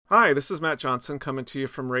Hi, this is Matt Johnson coming to you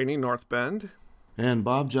from rainy North Bend. And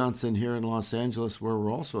Bob Johnson here in Los Angeles, where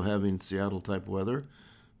we're also having Seattle-type weather,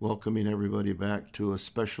 welcoming everybody back to a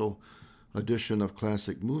special edition of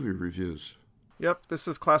Classic Movie Reviews. Yep, this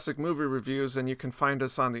is Classic Movie Reviews, and you can find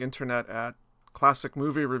us on the internet at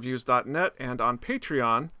classicmoviereviews.net and on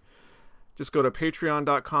Patreon. Just go to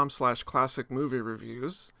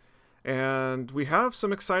patreon.com/classicmoviereviews. And we have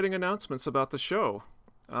some exciting announcements about the show.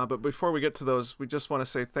 But before we get to those, we just want to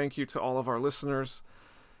say thank you to all of our listeners,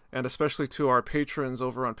 and especially to our patrons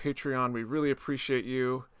over on Patreon. We really appreciate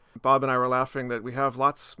you. Bob and I were laughing that we have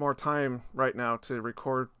lots more time right now to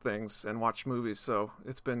record things and watch movies, so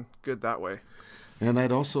it's been good that way. And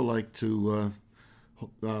I'd also like to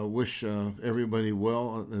wish everybody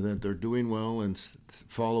well, that they're doing well and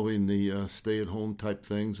following the stay-at-home type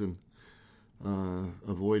things and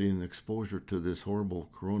avoiding exposure to this horrible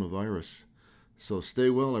coronavirus. So stay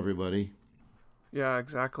well, everybody. Yeah,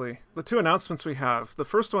 exactly. The two announcements we have. The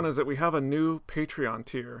first one is that we have a new Patreon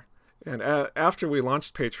tier. And after we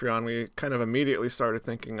launched Patreon, we kind of immediately started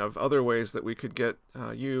thinking of other ways that we could get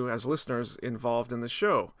you as listeners involved in the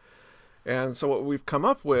show. And so what we've come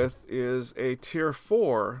up with is a Tier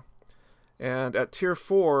 4. And at Tier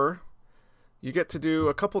 4, you get to do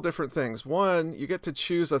a couple different things. One, you get to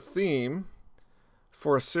choose a theme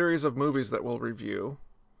for a series of movies that we'll review.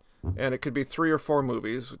 And it could be 3 or 4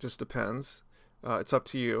 movies. It just depends. It's up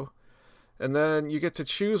to you. And then you get to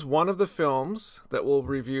choose one of the films that we'll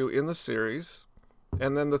review in the series.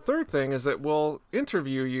 And then the third thing is that we'll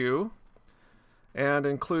interview you and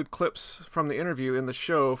include clips from the interview in the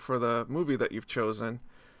show for the movie that you've chosen.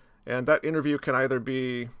 And that interview can either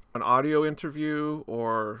be an audio interview,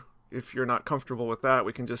 or if you're not comfortable with that,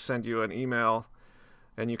 we can just send you an email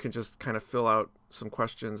and you can just kind of fill out some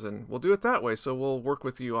questions, and we'll do it that way. So we'll work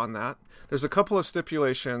with you on that. There's a couple of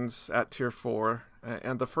stipulations at Tier 4,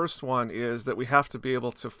 and the first one is that we have to be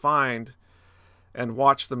able to find and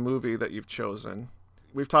watch the movie that you've chosen.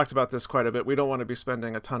 We've talked about this quite a bit. We don't want to be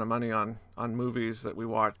spending a ton of money on movies that we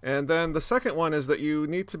watch. And then the second one is that you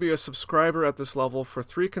need to be a subscriber at this level for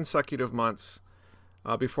 3 consecutive months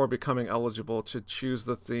before becoming eligible to choose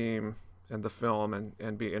the theme and the film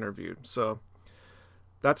and be interviewed. So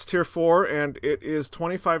that's Tier 4, and it is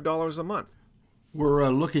 $25 a month. We're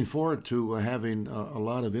looking forward to having a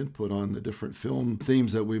lot of input on the different film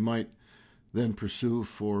themes that we might then pursue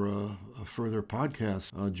for a further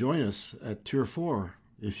podcast. Join us at Tier 4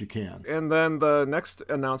 if you can. And then the next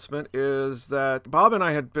announcement is that Bob and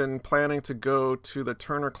I had been planning to go to the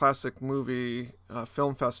Turner Classic Movie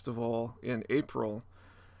Film Festival in April,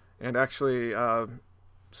 and actually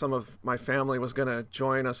some of my family was going to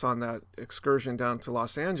join us on that excursion down to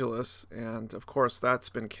Los Angeles, and of course that's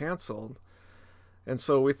been canceled. And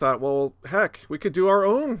so we thought, well, heck, we could do our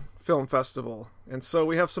own film festival. And so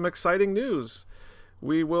we have some exciting news.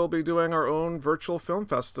 We will be doing our own virtual film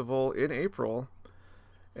festival in April,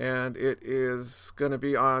 and it is going to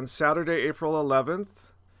be on Saturday, April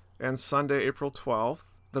 11th and Sunday, April 12th.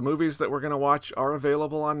 The movies that we're going to watch are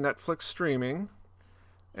available on Netflix streaming,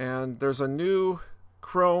 and there's a new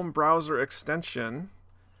Chrome browser extension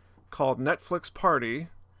called Netflix Party,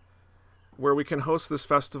 where we can host this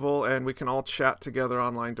festival and we can all chat together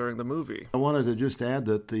online during the movie. I wanted to just add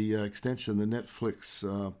that the extension, the Netflix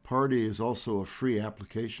Party, is also a free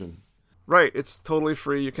application. Right, it's totally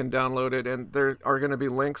free. You can download it, and there are going to be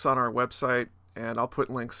links on our website, and I'll put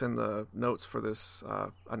links in the notes for this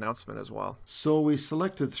announcement as well. So we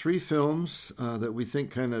selected 3 films that we think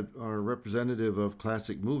kind of are representative of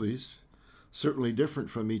classic movies, certainly different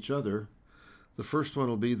from each other. The first one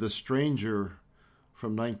will be The Stranger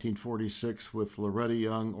from 1946 with Loretta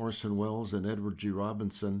Young, Orson Welles, and Edward G.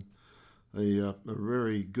 Robinson. A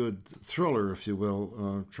very good thriller, if you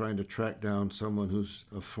will, trying to track down someone who's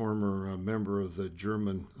a former member of the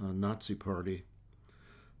German Nazi Party.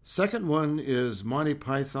 Second one is Monty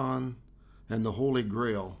Python and the Holy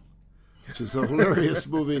Grail, which is a hilarious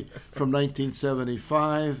movie from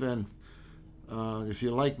 1975, and if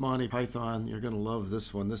you like Monty Python, you're going to love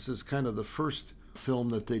this one. This is kind of the first film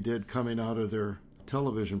that they did coming out of their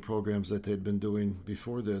television programs that they'd been doing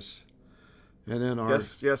before this. And then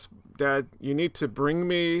Yes, Dad, you need to bring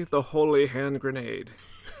me the holy hand grenade.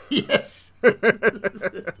 Yes.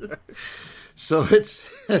 So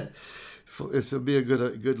it'll be a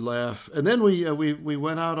good laugh. And then we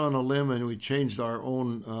went out on a limb and we changed our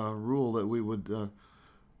own rule that we would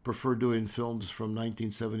prefer doing films from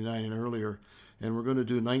 1979 and earlier. And we're going to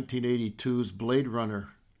do 1982's Blade Runner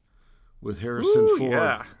with Harrison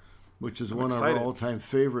Ford, which is one of our all-time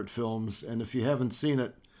favorite films. And if you haven't seen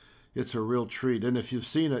it, it's a real treat. And if you've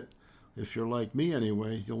seen it, if you're like me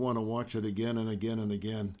anyway, you'll want to watch it again and again and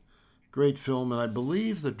again. Great film, and I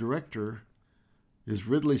believe the director is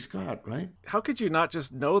Ridley Scott, right? How could you not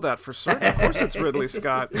just know that for certain? Of course it's Ridley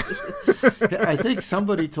Scott. I think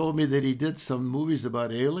somebody told me that he did some movies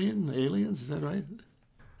about aliens. Is that right?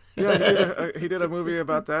 Yeah, he did a movie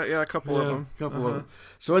about that. Yeah, a couple of them. A couple of them.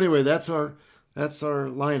 So anyway, that's our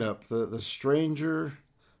lineup: the Stranger,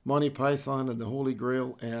 Monty Python and the Holy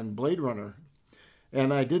Grail, and Blade Runner.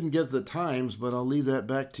 And I didn't get the times, but I'll leave that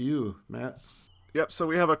back to you, Matt. Yep, so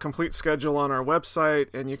we have a complete schedule on our website,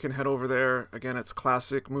 and you can head over there. Again, it's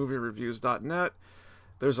classicmoviereviews.net.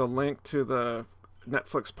 There's a link to the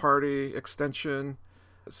Netflix Party extension.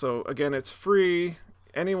 So again, it's free.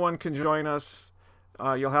 Anyone can join us.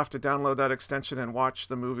 You'll have to download that extension and watch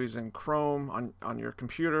the movies in Chrome on your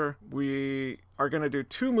computer. We are going to do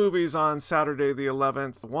 2 movies on Saturday the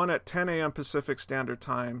 11th, one at 10 a.m. Pacific Standard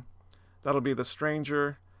Time. That'll be The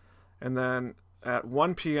Stranger. And then at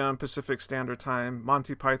 1 p.m. Pacific Standard Time,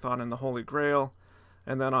 Monty Python and the Holy Grail.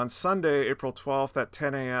 And then on Sunday, April 12th at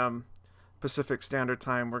 10 a.m. Pacific Standard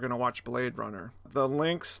Time, we're going to watch Blade Runner. The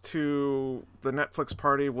links to the Netflix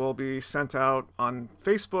Party will be sent out on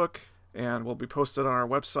Facebook and will be posted on our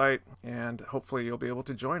website, and hopefully you'll be able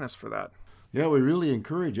to join us for that. Yeah, we really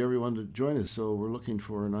encourage everyone to join us, so we're looking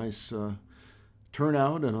for a nice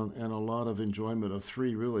turnout and a lot of enjoyment of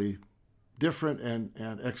 3 really different and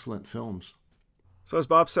excellent films. So as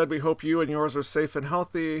Bob said, we hope you and yours are safe and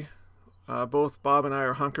healthy. Both Bob and I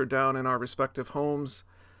are hunkered down in our respective homes,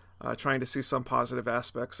 trying to see some positive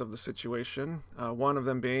aspects of the situation. One of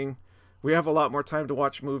them being we have a lot more time to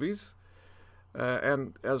watch movies.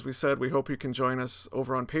 And as we said, we hope you can join us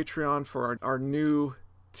over on Patreon for our new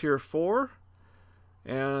Tier 4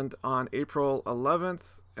 and on April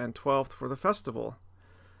 11th and 12th for the festival.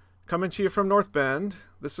 Coming to you from North Bend,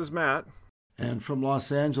 this is Matt. And from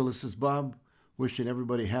Los Angeles is Bob, wishing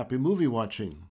everybody happy movie watching.